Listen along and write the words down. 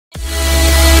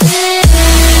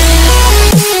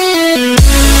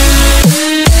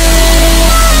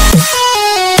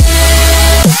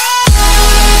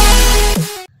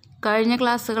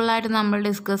ക്ലാസ്സുകളിലായിട്ട് നമ്മൾ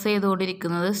ഡിസ്കസ്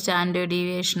ചെയ്തുകൊണ്ടിരിക്കുന്നത് standard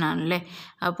deviation ആണല്ലേ.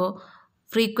 അപ്പോൾ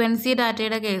ഫ്രീക്വൻസി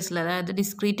ഡാറ്റയുടെ കേസിൽ, അതായത്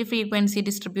discrete frequency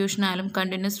ഡിസ്ട്രിബ്യൂഷനായാലും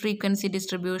continuous frequency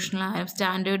ഡിസ്ട്രിബ്യൂഷനായാലും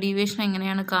standard deviation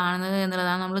എങ്ങനെയാണ് കാണുന്നത്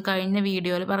എന്നുള്ളതാണ് നമ്മൾ കഴിഞ്ഞ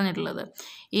വീഡിയോയിൽ പറഞ്ഞിട്ടുള്ളത്.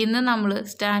 ഇന്ന് നമ്മൾ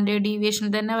സ്റ്റാൻഡേർഡ്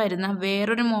ഡീവിയേഷനിൽ തന്നെ വരുന്ന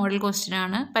വേറൊരു മോഡൽ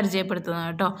ക്വസ്റ്റ്യനാണ് പരിചയപ്പെടുത്തുന്നത്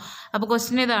കേട്ടോ. അപ്പോൾ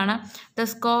ക്വസ്റ്റ്യൻ ഇതാണ്: the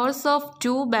scores of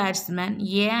 2 batsman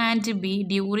A and B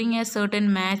during A certain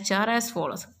match R as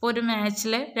follows. ഇപ്പോൾ ഒരു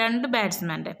മാച്ചിലെ രണ്ട്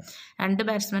ബാറ്റ്സ്മാൻ്റെ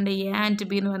എ ആൻഡ്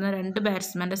ബി എന്ന് പറഞ്ഞ 2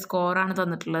 ബാറ്റ്സ്മാൻ്റെ സ്കോറാണ്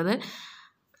തന്നിട്ടുള്ളത്.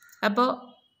 അപ്പോൾ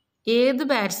ഏത്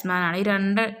ബാറ്റ്സ്മാനാണ്, ഈ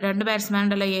രണ്ട് ബാറ്റ്സ്മാൻ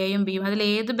ഉണ്ടല്ലോ, എയും ബിയും, അതിൽ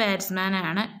ഏത്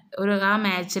ബാറ്റ്സ്മാനാണ് ആ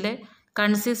മാച്ചിൽ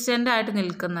കൺസിസ്റ്റൻ്റ് ആയിട്ട്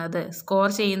നിൽക്കുന്നത്, സ്കോർ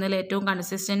ചെയ്യുന്നതിൽ ഏറ്റവും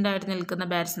കൺസിസ്റ്റൻ്റ് ആയിട്ട് നിൽക്കുന്ന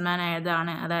ബാറ്റ്സ്മാൻ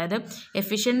ഏതാണ്, അതായത്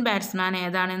എഫിഷ്യൻറ്റ് ബാറ്റ്സ്മാൻ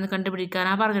ഏതാണെന്ന്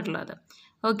കണ്ടുപിടിക്കാനാണ് പറഞ്ഞിട്ടുള്ളത്.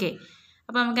 ഓക്കെ,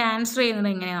 അപ്പോൾ നമുക്ക് ആൻസർ ചെയ്യുന്നത്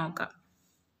എങ്ങനെയാണ് നോക്കാം.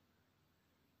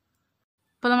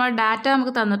 അപ്പോൾ നമ്മൾ ഡാറ്റ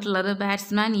നമുക്ക് തന്നിട്ടുള്ളത്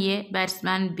ബാറ്റ്സ്മാൻ എ,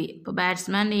 ബാറ്റ്സ്മാൻ ബി. അപ്പോൾ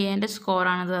ബാറ്റ്സ്മാൻ എൻ്റെ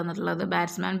സ്കോറാണ് തന്നിട്ടുള്ളത്,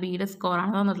 ബാറ്റ്സ്മാൻ ബിയുടെ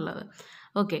സ്കോറാണ് തന്നിട്ടുള്ളത്.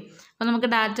 ഓക്കെ, അപ്പോൾ നമുക്ക്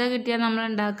ഡാറ്റ കിട്ടിയാൽ നമ്മൾ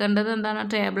ഉണ്ടാക്കേണ്ടത് എന്താണ്?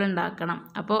 ടേബിൾ ഉണ്ടാക്കണം.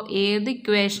 അപ്പോൾ ഏത്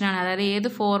ഇക്വേഷനാണ്, അതായത് ഏത്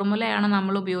ഫോർമുലയാണ്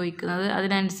നമ്മൾ ഉപയോഗിക്കുന്നത്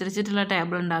അതിനനുസരിച്ചിട്ടുള്ള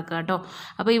ടേബിൾ ഉണ്ടാക്കുക കേട്ടോ.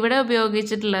 അപ്പോൾ ഇവിടെ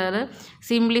ഉപയോഗിച്ചിട്ടുള്ളത്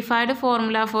simplified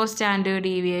formula four standard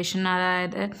deviation,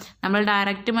 അതായത് നമ്മൾ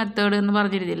ഡയറക്റ്റ് മെത്തേഡ് എന്ന്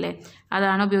പറഞ്ഞിരുന്നില്ലേ,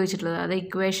 അതാണ് ഉപയോഗിച്ചിട്ടുള്ളത്. അത്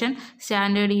equation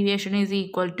standard deviation is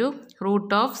equal to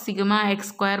root of sigma X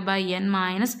square by N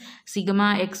minus sigma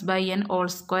X by N all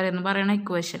square എന്ന് പറയുന്ന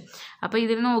ഇക്വേഷൻ. അപ്പോൾ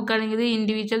ഇതിൽ നോക്കുകയാണെങ്കിൽ ഇത്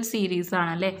ഇൻഡിവിജ്വൽ സീരീസ്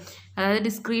ആണല്ലേ, അതായത്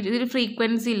ഇതിൽ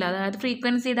ഫ്രീക്വൻസി ഇല്ല, അതായത്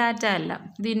ഫ്രീക്വൻസി ഡാറ്റ അല്ല,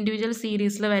 ഇത് ഇൻഡിവിജ്വൽ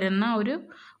സീരീസിൽ വരുന്ന ഒരു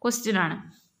ക്വസ്റ്റ്യൻ ആണ്.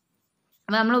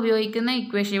 അപ്പോൾ നമ്മൾ ഉപയോഗിക്കുന്ന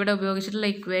ഇക്വേഷൻ, ഇവിടെ ഉപയോഗിച്ചിട്ടുള്ള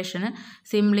ഇക്വേഷന്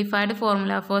simplified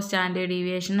formula four standard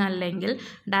deviation അല്ലെങ്കിൽ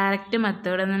ഡയറക്റ്റ്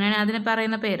മെത്തേഡ് എന്ന് തന്നെയാണ് അതിന്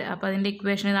പറയുന്ന പേര്. അപ്പോൾ അതിൻ്റെ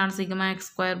ഇക്വേഷൻ ഇതാണ്: sigma X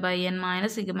square by N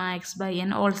minus sigma X by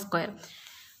N all square.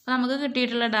 അപ്പോൾ നമുക്ക്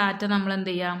കിട്ടിയിട്ടുള്ള ഡാറ്റ നമ്മൾ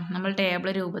എന്ത് ചെയ്യാം, നമ്മൾ ടേബിൾ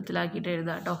രൂപത്തിലാക്കിയിട്ട്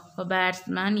എഴുതാം കേട്ടോ. അപ്പോൾ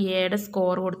ബാറ്റ്സ്മാൻ എയുടെ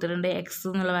സ്കോർ കൊടുത്തിട്ടുണ്ട്, എക്സ്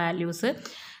എന്നുള്ള വാല്യൂസ്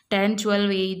 10,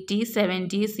 12, 80,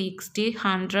 70, 60,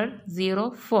 100, 0,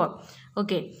 4.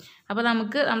 ഓക്കെ, അപ്പോൾ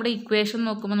നമുക്ക് നമ്മുടെ ഇക്വേഷൻ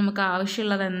നോക്കുമ്പോൾ നമുക്ക്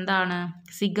ആവശ്യമുള്ളത് എന്താണ്?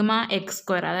 സിഗ്മ എക്സ്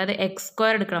സ്ക്വയർ, അതായത് എക്സ്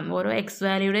സ്ക്വയർ എടുക്കണം, ഓരോ എക്സ്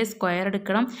വാല്യൂയുടെ സ്ക്വയർ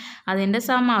എടുക്കണം, അതിൻ്റെ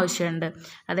സം ആവശ്യമുണ്ട്.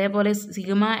 അതേപോലെ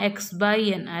സിഗ്മ എക്സ് ബൈ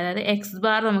എൻ, അതായത് എക്സ്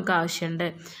ബാർ നമുക്ക് ആവശ്യമുണ്ട്.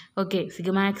 Okay,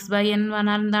 sigma X by N എന്ന്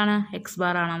പറഞ്ഞാൽ എന്താണ്? എക്സ്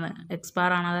ബാർ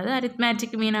ആണ്, അതായത്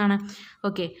അരിത്മാറ്റിക് മീൻ ആണ്.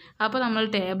 ഓക്കെ, അപ്പോൾ നമ്മൾ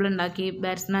ടേബിൾ ഉണ്ടാക്കി,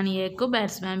 ബാറ്റ്സ്മാൻ എക്കും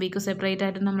ബാറ്റ്സ്മാൻ ബിക്കും സെപ്പറേറ്റ്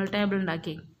ആയിട്ട് നമ്മൾ ടേബിൾ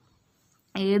ഉണ്ടാക്കി.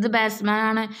 ഏത്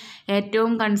ബാറ്റ്സ്മാനാണ്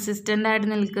ഏറ്റവും കൺസിസ്റ്റൻ്റ് ആയിട്ട്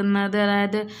നിൽക്കുന്നത്,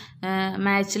 അതായത്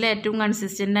മാച്ചിൽ ഏറ്റവും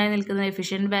കൺസിസ്റ്റൻ്റ് ആയി നിൽക്കുന്ന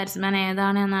എഫിഷ്യൻറ്റ് ബാറ്റ്സ്മാൻ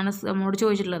ഏതാണ് എന്നാണ് നമ്മോട്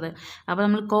ചോദിച്ചിട്ടുള്ളത്. അപ്പോൾ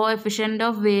നമ്മൾ കോഎഫിഷ്യൻ്റ്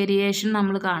ഓഫ് വേരിയേഷൻ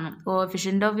നമ്മൾ കാണും.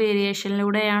 കോഎഫിഷ്യൻ്റ് ഓഫ്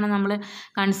വേരിയേഷനിലൂടെയാണ് നമ്മൾ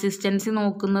കൺസിസ്റ്റൻസി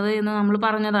നോക്കുന്നത് എന്ന് നമ്മൾ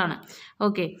പറഞ്ഞതാണ്.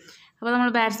 ഓക്കെ, അപ്പോൾ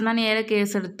നമ്മൾ ബാറ്റ്സ്മാൻ ഏറെ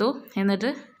കേസ് എടുത്തു,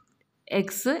 എന്നിട്ട്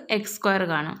എക്സ് സ്ക്വയർ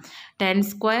കാണാം. 10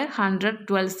 square 100,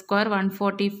 12 square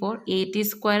 144, 80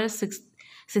 square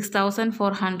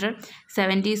 6400,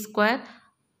 70 square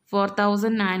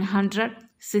 4900,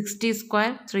 60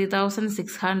 square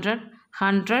 3600,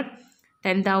 100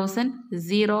 10,000,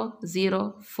 0, 0,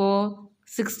 4,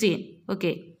 16.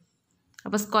 Okay,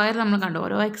 അപ്പോൾ സ്ക്വയർ നമ്മൾ കണ്ടു,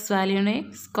 ഓരോ എക്സ് വാല്യൂവിനെയും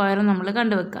സ്ക്വയർ നമ്മൾ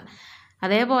കണ്ടുവെക്കുക.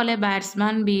 അതേപോലെ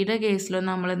ബാറ്റ്സ്മാൻ ബിയുടെ കേസിലും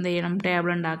നമ്മൾ എന്ത് ചെയ്യണം? ടേബിൾ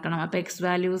ഉണ്ടാക്കണം. അപ്പോൾ എക്സ്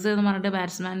വാല്യൂസ് എന്ന് പറഞ്ഞിട്ട്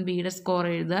ബാറ്റ്സ്മാൻ ബിയുടെ സ്കോർ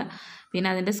എഴുതുക, പിന്നെ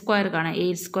അതിൻ്റെ സ്ക്വയർ കാണാം.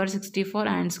 8 square 64,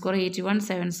 9 square 81,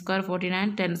 7 square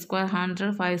 49, 10 square 100,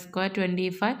 5 square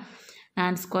 25,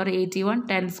 9 square 81,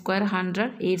 10 square 100,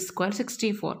 8 square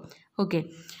 64. Okay,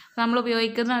 നമ്മൾ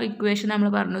ഉപയോഗിക്കുന്ന ഇക്വേഷൻ നമ്മൾ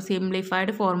പറഞ്ഞു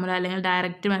സിംപ്ലിഫൈഡ് ഫോർമുല അല്ലെങ്കിൽ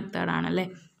ഡയറക്റ്റ് മെത്തേഡ് ആണല്ലേ.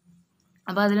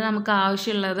 അപ്പോൾ അതിൽ നമുക്ക്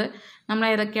ആവശ്യമുള്ളത് നമ്മൾ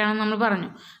ഏതൊക്കെയാണെന്ന് നമ്മൾ പറഞ്ഞു.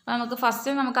 അപ്പോൾ നമുക്ക്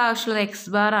ഫസ്റ്റ് നമുക്ക് ആവശ്യമുള്ളത് എക്സ്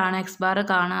ബാർ ആണ്. എക്സ് ബാർ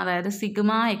കാണുക, അതായത്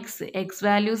സിഗ്മ എക്സ്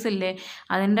വാല്യൂസ് ഇല്ലേ,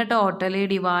 അതിൻ്റെ totally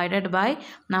divided by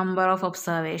number of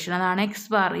observation, അതാണ് എക്സ്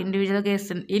ബാർ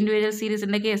ഇൻഡിവിജ്വൽ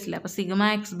സീരീസിൻ്റെ കേസിൽ. അപ്പോൾ സിഗ്മ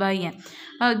എക്സ് ബൈ എൻ,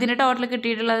 ഇതിൻ്റെ ടോട്ടൽ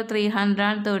കിട്ടിയിട്ടുള്ളത്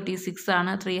 336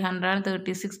 ആണ്.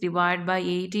 336 divide by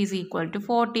 8 is equal to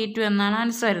 42 എന്നാണ്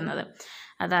ആൻസർ വരുന്നത്.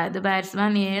 അതായത്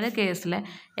ബാറ്റ്സ്മാൻ എയുടെ കേസിലെ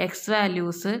എക്സ്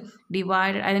വാല്യൂസ്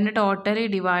അതിൻ്റെ totally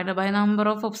divide by number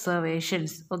of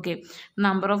observations. Okay,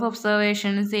 number of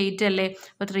observations 8 അല്ലേ,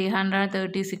 അപ്പോൾ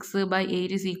 336 ബൈ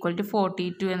 8 ഈസ് ഈക്വൽ ടു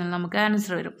 42 എന്നുള്ള നമുക്ക്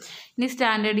ആൻസർ വരും. ഇനി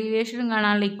സ്റ്റാൻഡേർഡ് ഡീവിയേഷൻ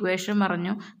കാണാനുള്ള ഇക്വേഷൻ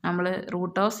പറഞ്ഞു നമ്മൾ,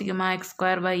 root of sigma X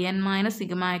square by N minus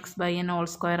sigma X by N all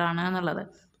square ആണ് എന്നുള്ളത്.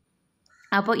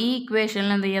 അപ്പോൾ ഈ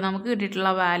ഇക്വേഷനിൽ എന്ത് ചെയ്യുക, നമുക്ക് കിട്ടിയിട്ടുള്ള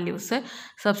വാല്യൂസ്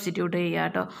സബ്സ്റ്റിറ്റ്യൂട്ട് ചെയ്യുക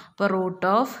കേട്ടോ. അപ്പോൾ root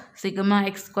of sigma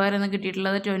X square എന്ന്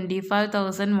കിട്ടിയിട്ടുള്ളത്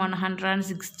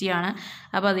 25,160 ആണ്.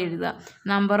 അപ്പോൾ അത് എഴുതുക.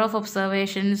 നമ്പർ ഓഫ്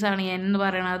ഒബ്സർവേഷൻസ് ആണ് എൻ എന്ന്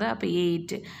പറയുന്നത്, അപ്പോൾ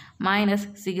 8 minus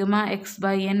sigma X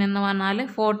by N എന്ന് പറഞ്ഞാൽ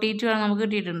 42 ആണ് നമുക്ക്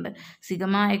കിട്ടിയിട്ടുണ്ട്.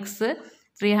 സിഗ്മ എക്സ്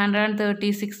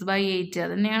 336/8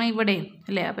 അത് തന്നെയാണ് ഇവിടെയും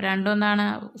അല്ലേ. അപ്പോൾ രണ്ടും എന്താണ്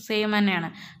സെയിം തന്നെയാണ്.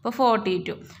 അപ്പോൾ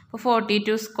 42. അപ്പോൾ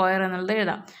 42 സ്ക്വയർ എന്നുള്ളത്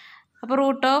എഴുതാം. അപ്പോൾ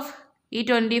റൂട്ട് ഓഫ് ഈ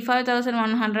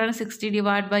 25,160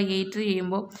 ഡിവൈഡ് ബൈ 8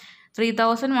 ചെയ്യുമ്പോൾ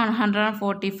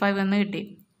 3,145 എന്ന് കിട്ടി.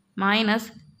 മൈനസ്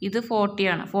ഇത്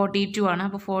 42 ആണ്.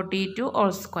 അപ്പോൾ 42 ഹോൾ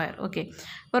സ്ക്വയർ. ഓക്കെ.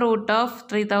 അപ്പോൾ റൂട്ട് ഓഫ്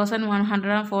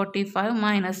 3,145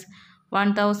 മൈനസ്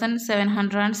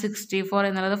 1,764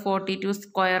 എന്നുള്ളത് 42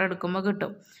 സ്ക്വയർ എടുക്കുമ്പോൾ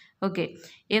കിട്ടും. ഓക്കെ.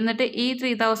 എന്നിട്ട് ഈ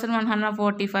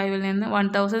 3,145 നിന്ന്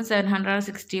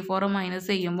 1,764 മൈനസ്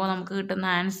ചെയ്യുമ്പോൾ നമുക്ക് കിട്ടുന്ന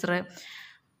ആൻസർ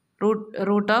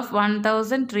റൂട്ട് ഓഫ്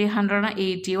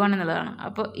 1,381 എന്നുള്ളതാണ്.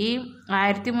 അപ്പോൾ ഈ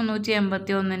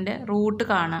 1381 റൂട്ട്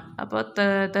കാണാം. അപ്പോൾ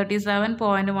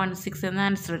 37.16 എന്ന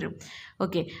ആൻസർ വരും.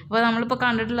 ഓക്കെ. അപ്പോൾ നമ്മളിപ്പോൾ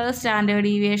കണ്ടിട്ടുള്ളത് സ്റ്റാൻഡേർഡ്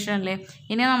ഡീവിയേഷൻ അല്ലേ.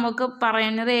 ഇനി നമുക്ക്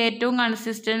പറയുന്നത് ഏറ്റവും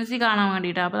കൺസിസ്റ്റൻസി കാണാൻ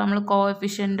വേണ്ടിയിട്ടാണ്. അപ്പോൾ നമ്മൾ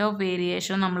കോഎഫിഷ്യൻ്റ് ഓഫ്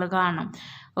വേരിയേഷൻ നമ്മൾ കാണണം.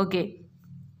 ഓക്കെ.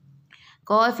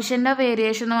 കോഎഫിഷ്യൻ്റ് ഓഫ്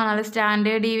വേരിയേഷൻ എന്ന് പറഞ്ഞാൽ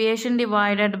standard deviation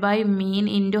divided by mean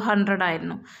into 100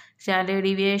 ആയിരുന്നു. Standard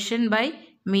deviation by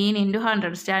mean into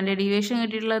 100. Standard deviation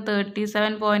കിട്ടിയിട്ടുള്ളത്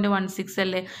 37.16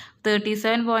 അല്ലേ.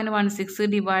 37.16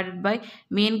 ഡിവൈഡഡ് ബൈ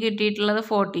മീൻ കിട്ടിയിട്ടുള്ളത്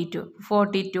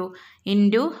 42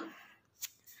 ഇൻറ്റു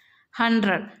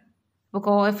 100. അപ്പോൾ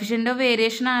കോഎഫിഷ്യൻ്റ് ഓഫ്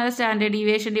വേരിയേഷൻ ആയ standard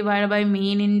deviation divide by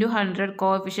mean into 100.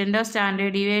 Coefficient of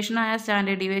standard deviation ആയ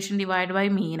standard deviation divide by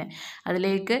mean.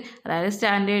 അതിലേക്ക്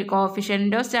അതായത്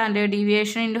coefficient of standard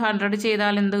deviation into 100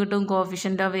 ചെയ്താൽ എന്ത് കിട്ടും?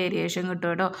 കോഎഫിഷ്യൻ്റ് ഓഫ് വേരിയേഷൻ കിട്ടും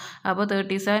കേട്ടോ. അപ്പോൾ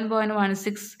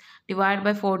 37.16 divide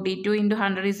by 42 into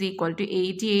 100 is equal to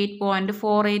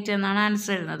 88.48 എന്നാണ്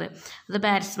ആൻസർ വരുന്നത്. അത്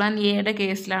ബാറ്റ്സ്മാൻ എയുടെ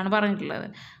കേസിലാണ് പറഞ്ഞിട്ടുള്ളത്.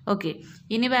 ഓക്കെ.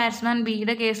 ഇനി ബാറ്റ്സ്മാൻ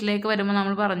ബിയുടെ കേസിലേക്ക് വരുമ്പോൾ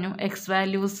നമ്മൾ പറഞ്ഞു എക്സ്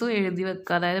വാല്യൂസ് എഴുതി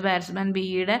വെക്കുക. അതായത് ബാറ്റ്സ്മാൻ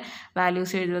ബിയുടെ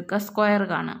വാല്യൂസ് എഴുതി വെക്കുക, സ്ക്വയർ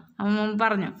കാണുക. അപ്പം നമ്മൾ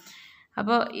പറഞ്ഞു.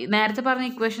 അപ്പോൾ നേരത്തെ പറഞ്ഞ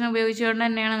ഇക്വേഷൻ ഉപയോഗിച്ചുകൊണ്ട്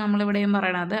തന്നെയാണ് നമ്മളിവിടെയും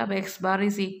പറയണത്. അപ്പോൾ X bar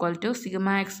is equal to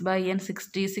sigma X by N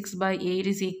 66/8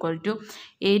 is equal to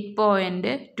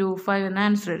 8.25 എന്ന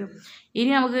ആൻസർ വരും. ഇനി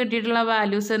നമുക്ക് കിട്ടിയിട്ടുള്ള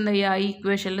വാല്യൂസ് എന്താ ചെയ്യുക? ഈ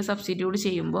ഇക്വേഷനിൽ സബ്സ്റ്റിറ്റ്യൂട്ട്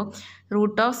ചെയ്യുമ്പോൾ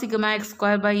root of sigma X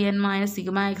square by N minus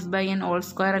sigma X by N whole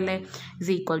square അല്ലേ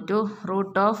is equal to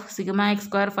root of sigma X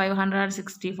square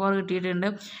 564 കിട്ടിയിട്ടുണ്ട്.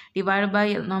 Divide by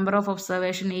number of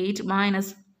observation 8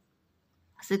 minus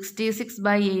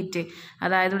 66/8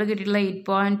 അതായത് ഇവിടെ കിട്ടിയിട്ടുള്ള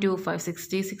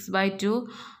 8.25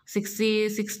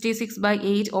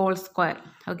 66/8 ഹോൾ സ്ക്വയർ.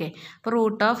 ഓക്കെ. അപ്പോൾ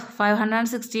root of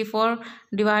 564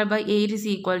 divide by 8 is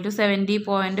equal to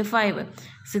 70.5.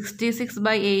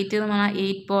 66/8 എന്ന് പറഞ്ഞാൽ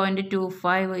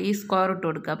 8.25 ഈ square ഇട്ട്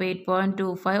കൊടുക്കുക. അപ്പോൾ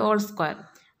 8.25 ഹോൾ സ്ക്വയർ.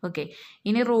 ഓക്കെ.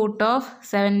 ഇനി റൂട്ട് ഓഫ്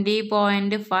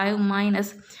 70.5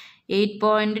 മൈനസ്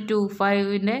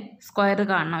 8.25 സ്ക്വയർ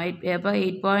കാണണം. അപ്പോൾ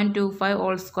 8.25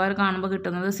 ഹോൾ സ്ക്വയർ കാണുമ്പോൾ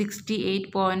കിട്ടുന്നത്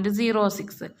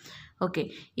 68.06. ഓക്കെ.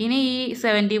 ഇനി ഈ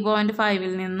 70.5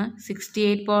 നിന്ന്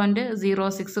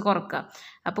 68.06 കുറക്കുക.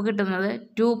 അപ്പോൾ കിട്ടുന്നത്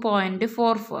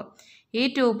 2.44. ഈ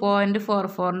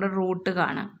 2.44 റൂട്ട്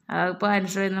കാണാം. അതിപ്പോൾ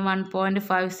ആൻസർ വരുന്നത്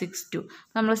 1.562.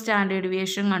 നമ്മൾ സ്റ്റാൻഡേർഡ്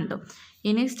ഡീവിയേഷൻ കണ്ടു.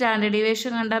 ഇനി സ്റ്റാൻഡേർഡ്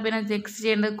ഡീവിയേഷൻ കണ്ടാൽ പിന്നെ നെക്സ്റ്റ്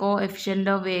ചെയ്യേണ്ടത്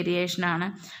കോഎഫിഷ്യൻ്റ് ഓഫ് വേരിയേഷൻ ആണ്.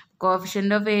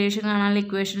 കോഎഫിഷ്യൻ്റ് ഓഫ് വേരിയേഷൻ കാണാനുള്ള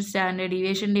equation standard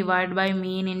deviation divide by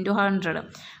mean into 100.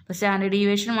 അപ്പോൾ സ്റ്റാൻഡേർഡ്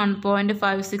ഡീവിയേഷൻ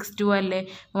 1.562 അല്ലേ.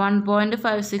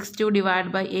 1.562 divide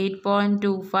by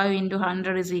 8.25 into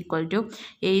 100 is equal to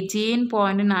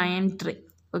 18.93.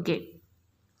 Okay.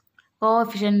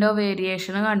 Coefficient of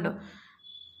variation കണ്ടു.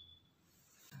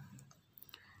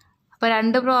 അപ്പോൾ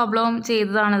 2 പ്രോബ്ലം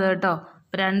ചെയ്തതാണിത് കേട്ടോ.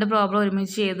 അപ്പോൾ 2 പ്രോബ്ലം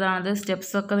ഒരുമിച്ച് ചെയ്തതാണിത്.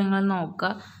 സ്റ്റെപ്സൊക്കെ നിങ്ങൾ നോക്കുക.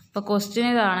 അപ്പോൾ ക്വസ്റ്റ്യൻ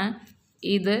ഇതാണ്.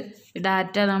 ഇത്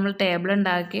ഡാറ്റ നമ്മൾ ടേബിൾ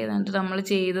ഉണ്ടാക്കി എന്നിട്ട് നമ്മൾ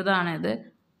ചെയ്തതാണിത്.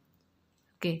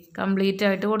 ഓക്കെ. കംപ്ലീറ്റ്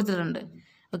ആയിട്ട് കൊടുത്തിട്ടുണ്ട്.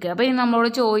 ഓക്കെ. അപ്പോൾ ഇനി നമ്മളോട്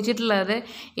ചോദിച്ചിട്ടുള്ളത്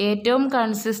ഏറ്റവും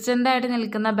കൺസിസ്റ്റൻ്റ് ആയിട്ട്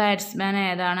നിൽക്കുന്ന ബാറ്റ്സ്മാൻ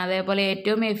ഏതാണ്, അതേപോലെ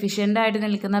ഏറ്റവും എഫിഷ്യൻ്റ് ആയിട്ട്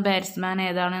നിൽക്കുന്ന ബാറ്റ്സ്മാൻ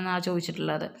ഏതാണെന്നാണ്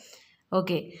ചോദിച്ചിട്ടുള്ളത്.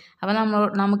 ഓക്കെ. അപ്പോൾ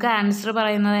നമുക്ക് ആൻസർ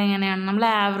പറയുന്നത് എങ്ങനെയാണ്? നമ്മൾ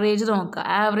ആവറേജ് നോക്കുക.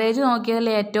 ആവറേജ് നോക്കിയതിൽ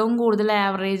ഏറ്റവും കൂടുതൽ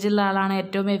ആവറേജ് ഉള്ള ആളാണ്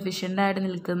ഏറ്റവും എഫിഷ്യൻ്റ് ആയിട്ട്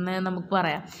നിൽക്കുന്നത് നമുക്ക്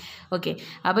പറയാം. ഓക്കെ.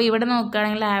 അപ്പോൾ ഇവിടെ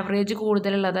നോക്കുകയാണെങ്കിൽ ആവറേജ്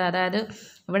കൂടുതലുള്ളത്, അതായത്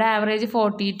ഇവിടെ ആവറേജ്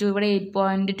 42, ഇവിടെ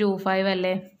 8.25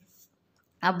 അല്ലേ.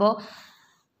 അപ്പോൾ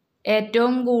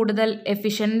ഏറ്റവും കൂടുതൽ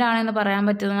എഫിഷ്യൻ്റ് ആണെന്ന് പറയാൻ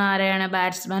പറ്റുന്നത് ആരെയാണ്?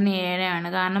 ബാറ്റ്സ്മാൻ എയാണ്.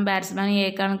 കാരണം ബാറ്റ്സ്മാൻ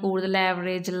എക്കാണ് കൂടുതൽ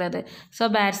ആവറേജ് ഉള്ളത്. So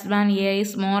batsman A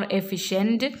is more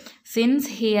efficient since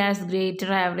he has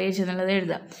greater average എന്നുള്ളത്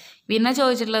എഴുതുക. പിന്നെ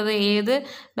ചോദിച്ചിട്ടുള്ളത് ഏത്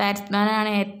ബാറ്റ്സ്മാനാണ്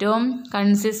ഏറ്റവും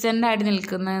കൺസിസ്റ്റൻ്റ് ആയിട്ട്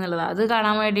നിൽക്കുന്നത് എന്നുള്ളത്. അത്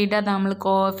കാണാൻ വേണ്ടിയിട്ടാണ് നമ്മൾ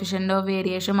കോഎഫിഷ്യൻ്റ് ഓഫ്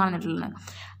വേരിയേഷൻ പറഞ്ഞിട്ടുള്ളത്.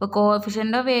 അപ്പോൾ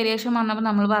കോഎഫിഷ്യൻ്റ് ഓഫ് വേരിയേഷൻ പറഞ്ഞപ്പോൾ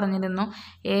നമ്മൾ പറഞ്ഞിരുന്നു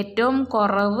ഏറ്റവും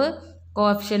കുറവ്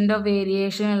കോഎഫിഷ്യൻ്റ് ഓഫ്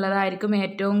വേരിയേഷൻ ഉള്ളതായിരിക്കും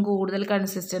ഏറ്റവും കൂടുതൽ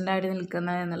കൺസിസ്റ്റൻ്റ് ആയിട്ട്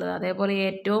നിൽക്കുന്നത് എന്നുള്ളത്. അതേപോലെ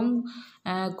ഏറ്റവും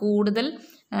കൂടുതൽ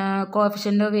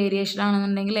കോഎഫിഷ്യൻ്റ് ഓഫ് വേരിയേഷൻ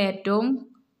ആണെന്നുണ്ടെങ്കിൽ ഏറ്റവും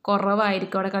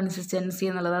കുറവായിരിക്കും അവിടെ കൺസിസ്റ്റൻസി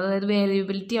എന്നുള്ളത്. അതായത്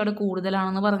വേരിയബിലിറ്റി അവിടെ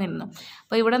കൂടുതലാണെന്ന് പറഞ്ഞിരുന്നു.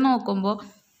 അപ്പോൾ ഇവിടെ നോക്കുമ്പോൾ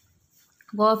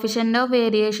കോഫിഷ്യൻ്റ് ഓഫ്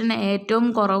വേരിയേഷൻ ഏറ്റവും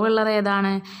കുറവുള്ളത്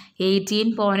ഏതാണ്?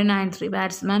 18.93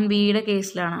 ബാറ്റ്സ്മാൻ ബിയുടെ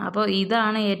കേസിലാണ്. അപ്പോൾ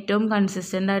ഇതാണ് ഏറ്റവും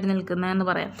കൺസിസ്റ്റൻ്റ് ആയിട്ട് നിൽക്കുന്നതെന്ന്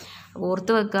പറയാം.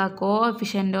 ഓർത്ത് വെക്കുക,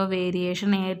 കോഫിഷ്യൻ്റ് ഓഫ്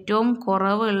വേരിയേഷൻ ഏറ്റവും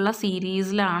കുറവുള്ള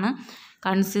സീരീസിലാണ്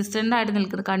കൺസിസ്റ്റൻ്റ് ആയിട്ട്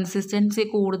നിൽക്കുന്നത്, കൺസിസ്റ്റൻസി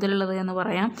കൂടുതലുള്ളത് എന്ന്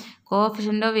പറയാം.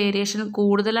 കോഫിഷ്യൻ്റ് ഓഫ് വേരിയേഷൻ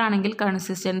കൂടുതലാണെങ്കിൽ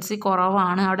കൺസിസ്റ്റൻസി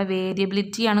കുറവാണ്, അവിടെ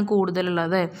വേരിയബിലിറ്റിയാണ്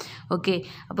കൂടുതലുള്ളത്. ഓക്കെ,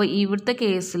 അപ്പോൾ ഇവിടുത്തെ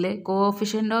കേസിൽ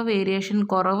കോഫിഷ്യൻ്റ് ഓഫ് വേരിയേഷൻ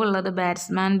കുറവുള്ളത്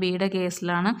ബാറ്റ്സ്മാൻ ബിയുടെ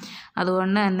കേസിലാണ്.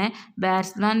 അതുകൊണ്ട് തന്നെ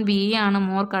ബാറ്റ്സ്മാൻ ബി ആണ്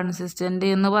മോർ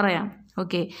കൺസിസ്റ്റൻ്റ് എന്ന് പറയാം.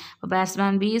 ഓക്കെ, അപ്പോൾ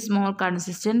batsman B is more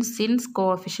consistent since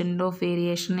coefficient of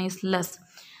variation is less.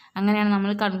 അങ്ങനെയാണ്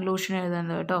നമ്മൾ കൺക്ലൂഷൻ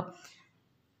എഴുതേണ്ടത് കേട്ടോ.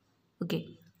 ഓക്കെ,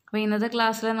 അപ്പോൾ ഇന്നത്തെ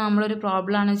ക്ലാസ്സിൽ നമ്മളൊരു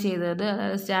പ്രോബ്ലമാണ് ചെയ്തത്.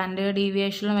 അതായത് സ്റ്റാൻഡേർഡ്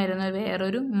ഡീവിയേഷനിൽ വരുന്ന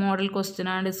വേറൊരു മോഡൽ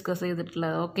ക്വസ്റ്റ്യനാണ് ഡിസ്കസ്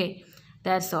ചെയ്തിട്ടുള്ളത്. Okay,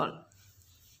 that's all.